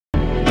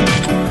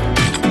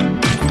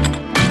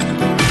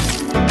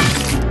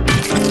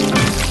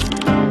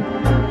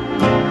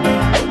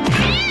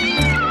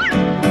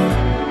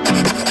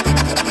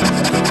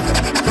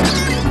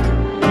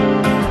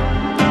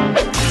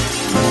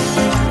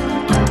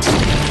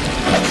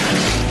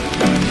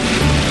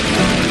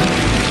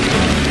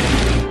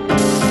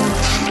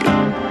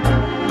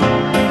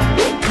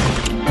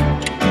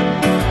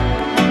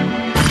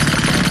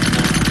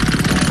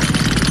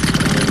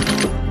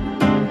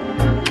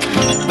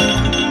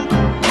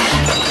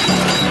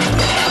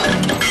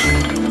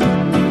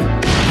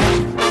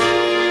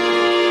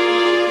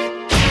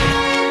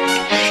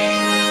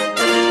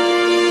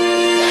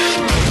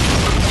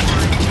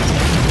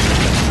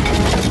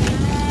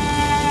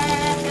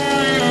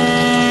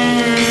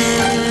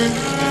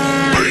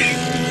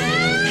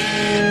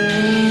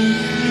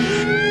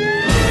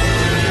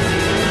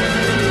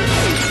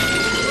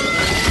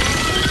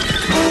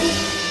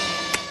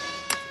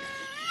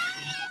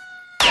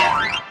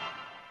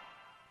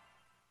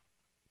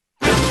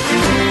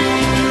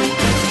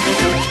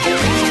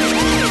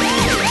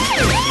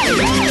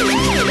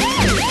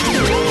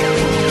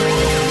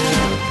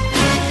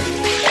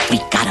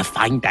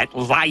find that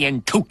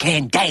lion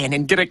Toucan Dan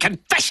and get a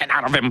confession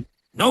out of him.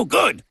 No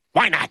good.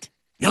 Why not?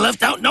 You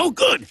left out no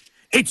good.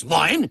 It's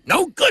lion,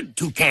 no good,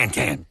 Toucan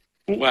Dan.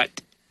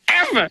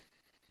 Whatever.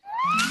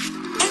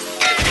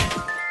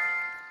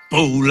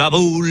 Boola,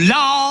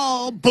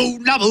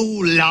 boola,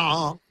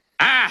 boola.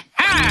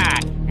 Aha!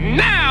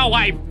 Now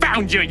I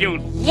found you, you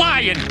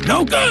lion!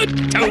 No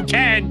good.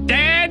 Toucan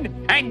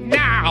Dan! And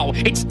now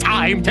it's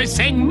time to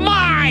sing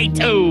my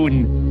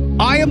tune!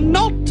 I am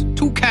not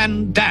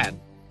Toucan Dan.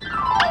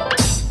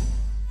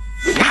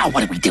 Now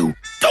what do?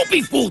 Don't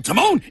be fooled,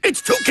 Timon.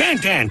 It's Toucan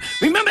Dan.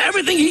 Remember,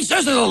 everything he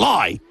says is a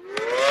lie.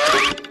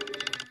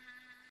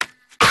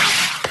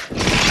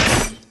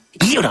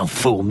 You don't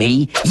fool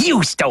me.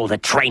 You stole the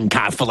train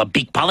car full of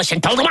beak polish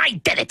and told him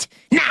I did it.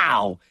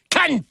 Now,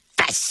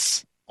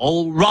 confess.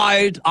 All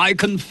right, I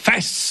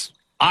confess.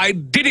 I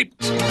did it.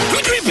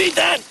 Could you repeat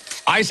that?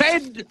 I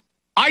said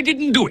I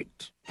didn't do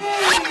it.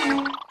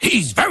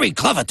 He's very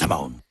clever,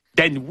 Timon.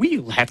 Then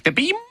we'll have to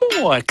be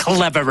more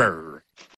cleverer.